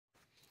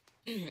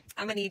I'm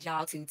gonna need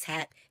y'all to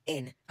tap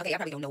in. Okay, y'all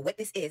probably don't know what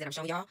this is, and I'm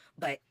showing y'all,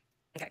 but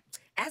okay.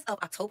 As of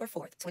October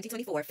 4th,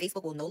 2024,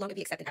 Facebook will no longer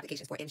be accepting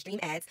applications for in-stream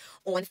ads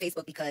on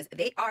Facebook because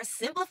they are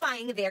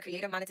simplifying their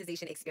creator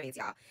monetization experience,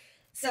 y'all.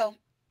 So,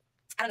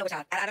 I don't know what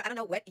y'all, I don't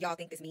know what y'all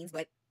think this means,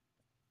 but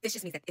this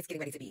just means that it's getting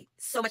ready to be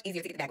so much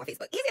easier to get the bag on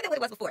Facebook. Easier than what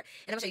it was before. And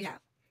I'm gonna show you how.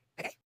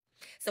 Okay?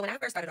 So when I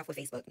first started off with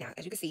Facebook, now,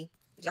 as you can see,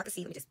 y'all can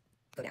see, let me just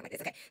go down like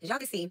this, okay? As y'all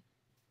can see,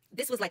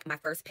 this was like my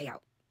first payout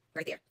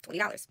right there,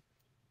 $20.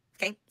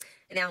 Okay?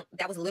 And now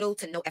that was little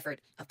to no effort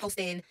of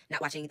posting,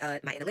 not watching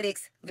my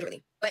analytics,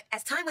 literally. But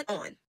as time went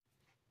on,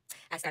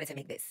 I started to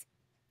make this.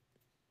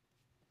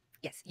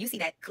 Yes, you see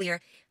that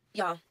clear.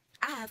 Y'all,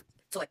 I have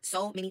taught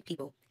so many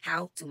people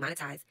how to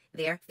monetize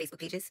their Facebook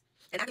pages.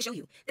 And I can show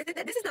you.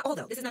 This is not all,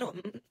 though. This is not all.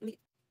 And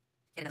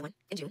another one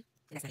in June.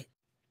 And that's not it.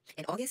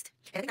 In August.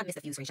 And I think I missed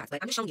a few screenshots, but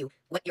I'm just showing you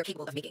what you're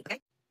capable of making,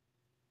 okay?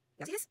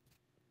 Y'all see this?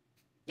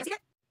 Y'all see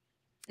that?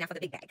 Now for the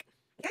big bag,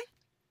 okay?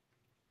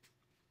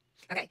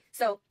 Okay,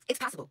 so it's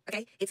possible,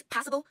 okay? It's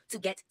possible to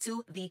get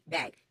to the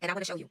bag. And I'm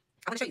going to show you.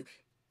 I'm going to show you.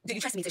 Do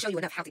you trust me to show you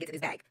enough how to get to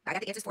this bag? I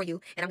got the answers for you,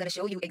 and I'm going to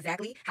show you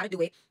exactly how to do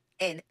it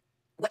and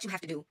what you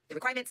have to do, the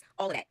requirements,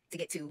 all of that to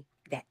get to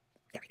that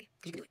right there.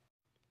 Because you can do it.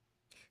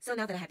 So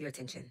now that I have your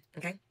attention,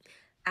 okay?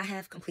 I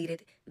have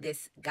completed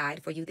this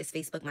guide for you, this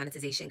Facebook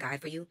monetization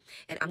guide for you,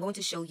 and I'm going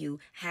to show you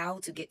how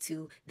to get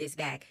to this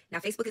bag. Now,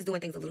 Facebook is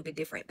doing things a little bit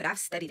different, but I've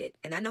studied it,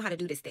 and I know how to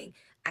do this thing.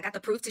 I got the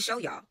proof to show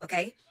y'all,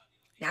 okay?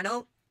 Now, I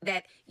know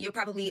that you're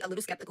probably a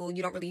little skeptical and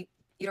you don't really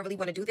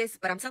want to do this,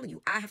 but I'm telling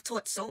you, I have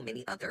taught so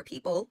many other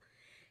people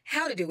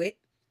how to do it.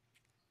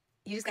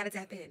 You just got to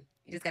tap in.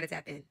 You just got to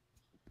tap in.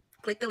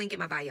 Click the link in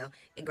my bio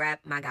and grab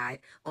my guide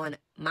on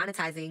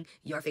monetizing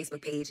your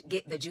Facebook page.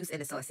 Get the juice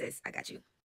and the sauces. I got you.